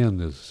understand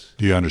this.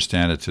 Do you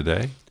understand it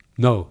today?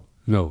 No,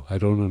 I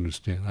don't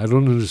understand. I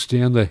don't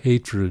understand the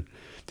hatred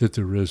that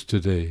there is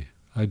today.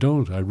 I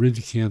don't. I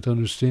really can't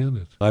understand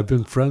it. I've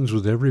been friends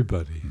with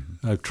everybody.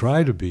 Mm-hmm. I've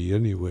tried to be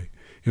anyway.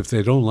 If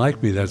they don't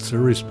like me, that's their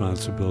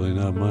responsibility,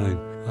 not mine.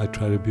 I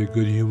try to be a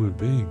good human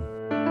being.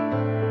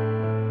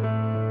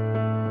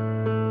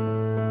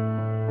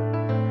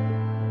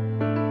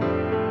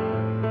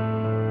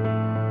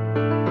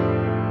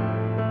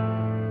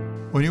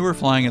 When you were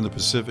flying in the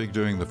Pacific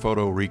doing the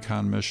photo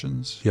recon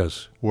missions,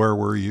 yes. Where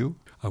were you?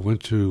 I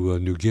went to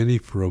New Guinea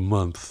for a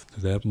month.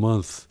 That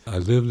month, I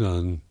lived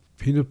on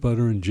peanut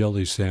butter and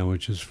jelly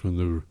sandwiches from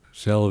the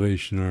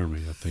Salvation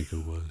Army, I think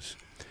it was,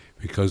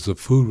 because the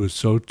food was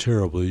so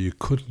terrible you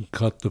couldn't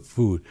cut the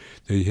food.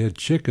 They had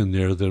chicken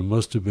there that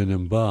must have been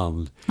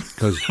embalmed,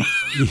 because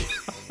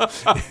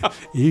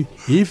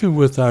even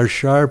with our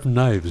sharp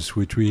knives,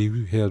 which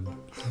we had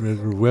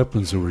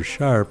weapons that were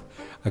sharp,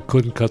 I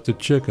couldn't cut the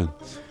chicken.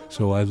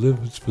 So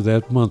for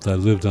that month, I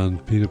lived on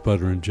peanut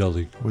butter and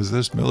jelly. Was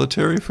this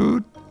military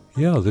food?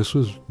 Yeah,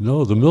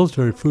 the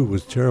military food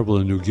was terrible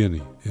in New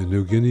Guinea. In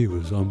New Guinea, it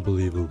was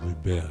unbelievably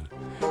bad.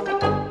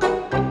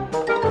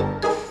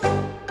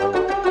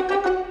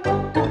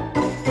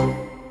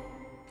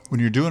 When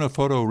you're doing a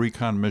photo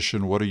recon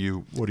mission, what are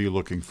you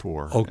looking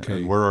for? Okay.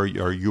 And where are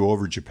you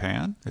over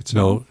Japan?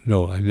 No,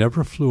 I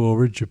never flew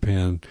over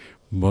Japan.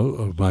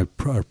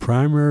 Our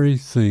primary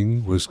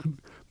thing was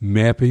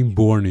mapping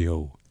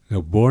Borneo. Now,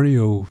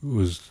 Borneo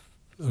was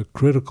a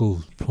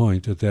critical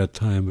point at that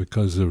time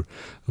because of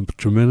a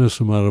tremendous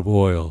amount of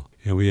oil.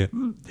 And we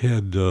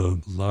had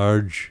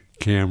large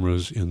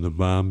cameras in the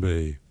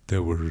Bombay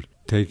that were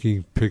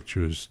taking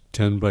pictures,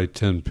 10 by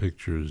 10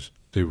 pictures.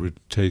 They would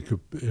take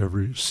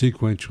every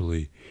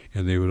sequentially,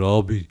 and they would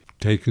all be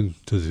taken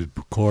to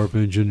the Corps of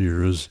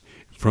Engineers.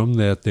 From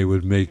that, they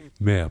would make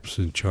maps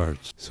and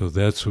charts. So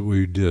that's what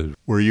we did.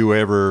 Were you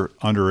ever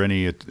under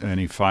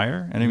any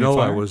fire? No,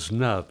 I was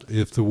not.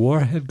 If the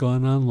war had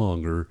gone on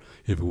longer,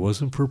 if it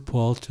wasn't for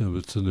Paul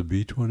Timbits and the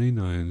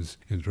B-29s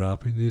and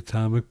dropping the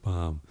atomic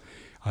bomb,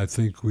 I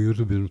think we would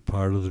have been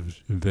part of the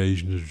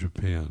invasion of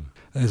Japan.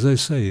 As I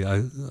say,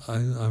 I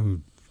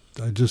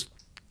just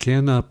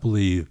cannot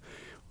believe,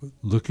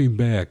 looking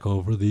back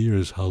over the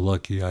years, how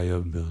lucky I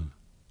have been.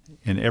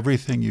 In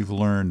everything you've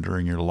learned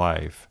during your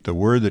life, the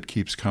word that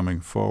keeps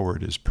coming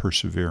forward is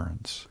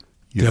perseverance.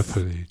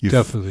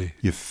 Definitely.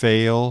 You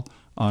fail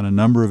on a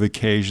number of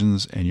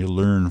occasions, and you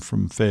learn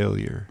from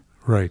failure.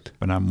 Right.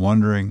 But I'm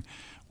wondering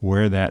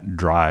where that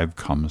drive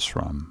comes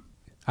from.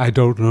 I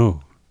don't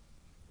know.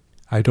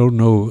 I don't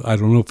know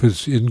if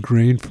it's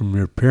ingrained from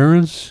your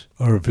parents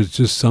or if it's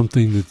just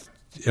something that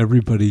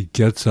everybody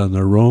gets on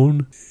their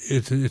own.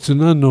 It's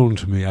an unknown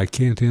to me. I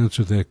can't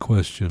answer that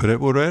question. But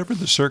whatever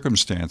the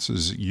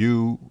circumstances,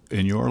 you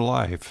in your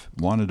life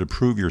wanted to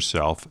prove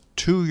yourself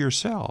to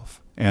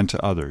yourself and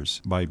to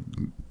others by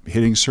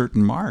hitting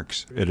certain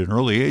marks. At an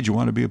early age, you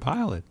want to be a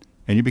pilot,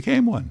 and you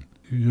became one.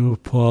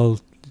 Paul,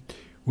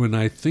 when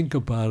I think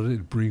about it,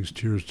 it brings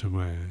tears to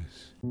my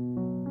eyes.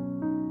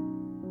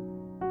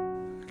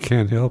 I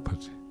can't help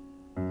it.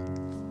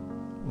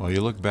 Well,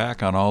 you look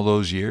back on all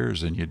those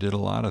years, and you did a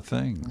lot of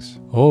things.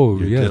 Oh,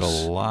 yes. You did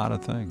a lot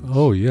of things.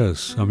 Oh,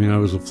 yes. I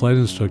was a flight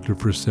instructor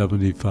for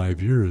 75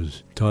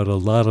 years. Taught a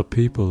lot of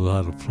people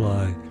how to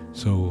fly.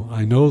 So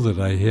I know that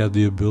I had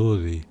the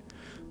ability.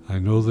 I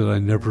know that I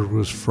never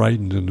was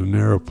frightened in an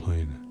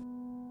airplane.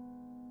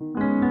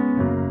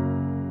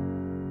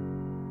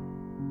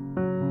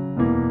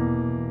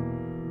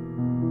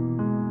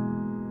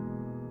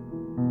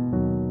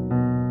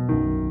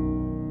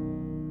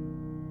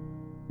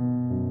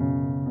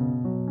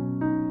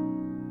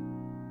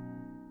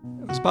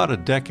 About a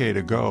decade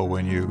ago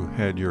when you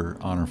had your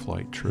honor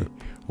flight trip.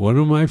 One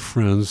of my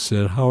friends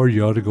said, Howard,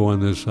 you ought to go on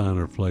this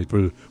honor flight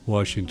for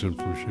Washington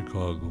from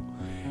Chicago.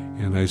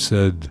 And I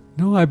said,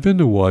 no, I've been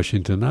to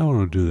Washington. I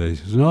want to do that. He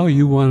says, no,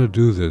 you want to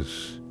do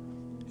this.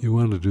 You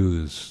want to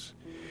do this.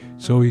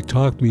 So he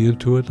talked me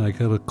into it. I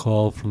got a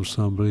call from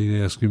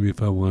somebody asking me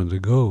if I wanted to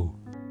go.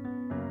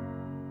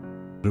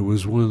 It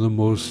was one of the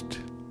most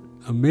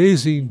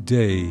amazing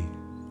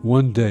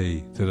one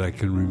day that I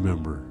can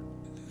remember.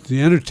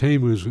 The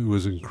entertainment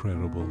was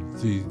incredible.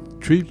 The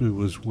treatment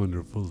was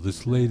wonderful.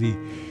 This lady,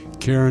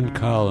 Karen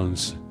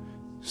Collins,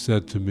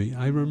 said to me,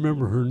 I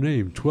remember her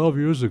name. 12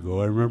 years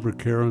ago, I remember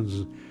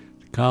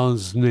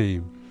Collins'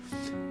 name.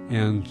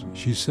 And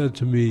she said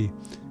to me,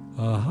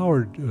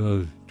 Howard,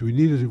 do we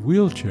need a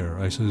wheelchair?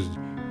 I said,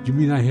 do you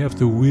mean I have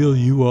to wheel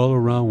you all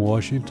around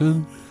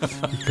Washington?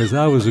 Because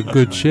I was in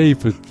good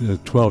shape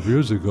at 12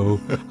 years ago.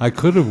 I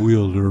could have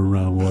wheeled her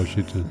around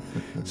Washington.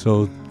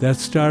 So that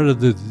started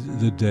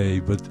the day,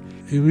 but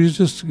it was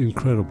just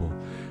incredible.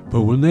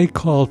 But when they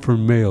called for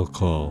mail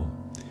call,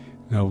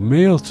 now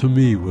mail to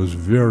me was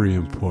very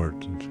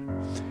important.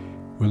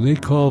 When they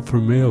called for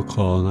mail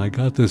call, and I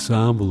got this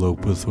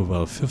envelope with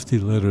about 50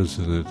 letters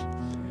in it,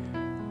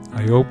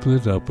 I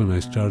opened it up and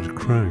I started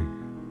crying.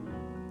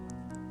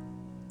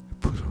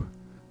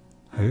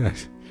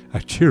 I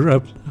cheer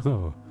up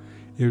now.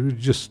 It was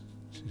just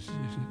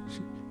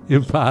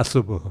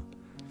impossible.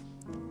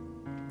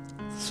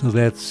 So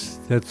that's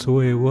the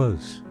way it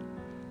was.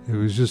 It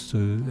was just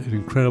an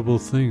incredible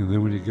thing. And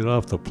then when you get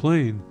off the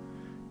plane,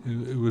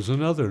 it was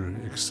another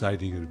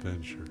exciting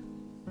adventure.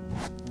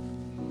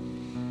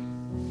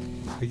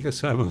 I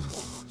guess I'm a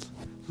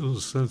little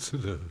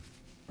sensitive.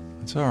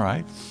 It's all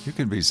right. You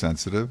can be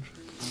sensitive.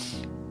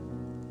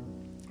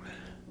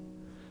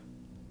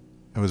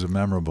 It was a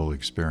memorable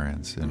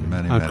experience in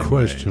many ways.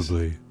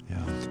 Unquestionably.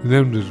 Yeah. And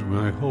then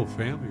my whole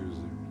family was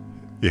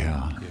there.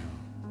 Yeah.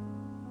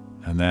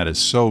 And that is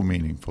so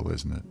meaningful,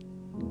 isn't it?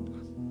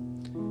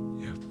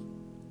 Yeah.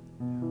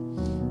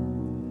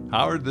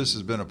 Howard, this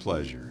has been a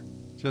pleasure.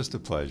 Just a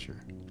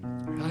pleasure.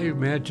 I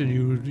imagine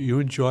you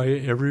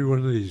enjoy every one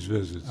of these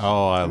visits.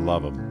 Oh, I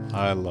love them.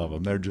 I love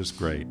them. They're just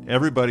great.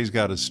 Everybody's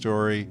got a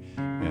story,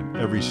 and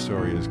every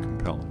story is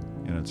compelling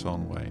in its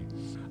own way.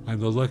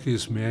 I'm the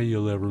luckiest man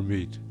you'll ever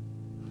meet.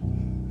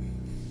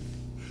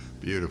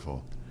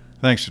 Beautiful.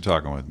 Thanks for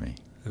talking with me.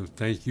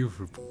 Thank you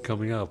for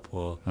coming out,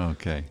 Paul.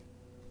 Okay.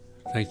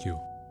 Thank you.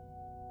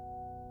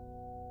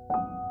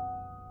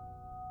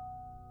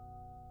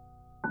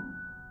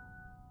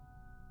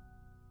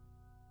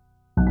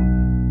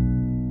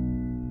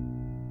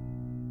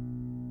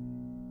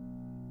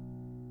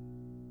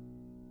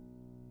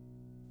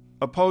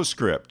 A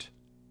postscript.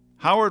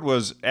 Howard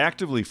was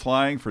actively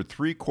flying for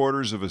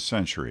 3/4 of a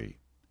century.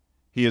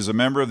 He is a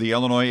member of the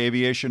Illinois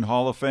Aviation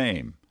Hall of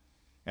Fame.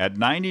 At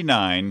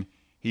 99,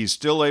 he's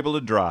still able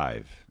to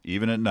drive,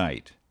 even at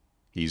night.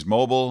 He's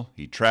mobile,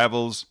 he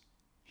travels,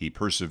 he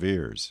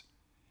perseveres.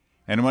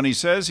 And when he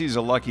says he's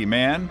a lucky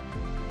man,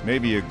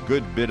 maybe a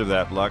good bit of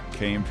that luck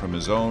came from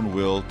his own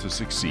will to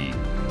succeed.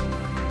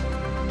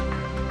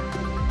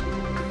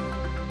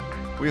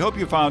 We hope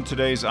you found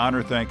today's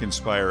Honor, Thank,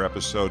 Inspire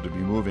episode to be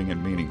moving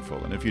and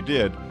meaningful. And if you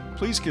did,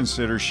 please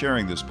consider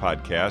sharing this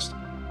podcast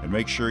and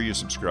make sure you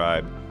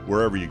subscribe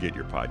wherever you get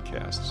your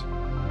podcasts.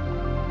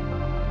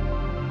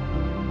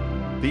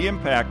 The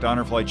impact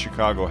Honor Flight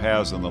Chicago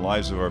has on the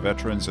lives of our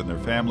veterans and their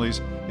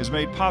families is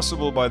made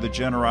possible by the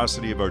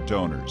generosity of our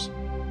donors.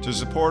 To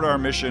support our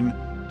mission,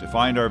 to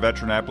find our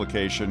veteran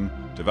application,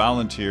 to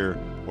volunteer,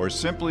 or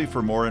simply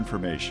for more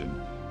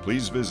information,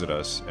 please visit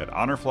us at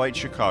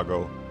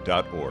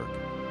honorflightchicago.org.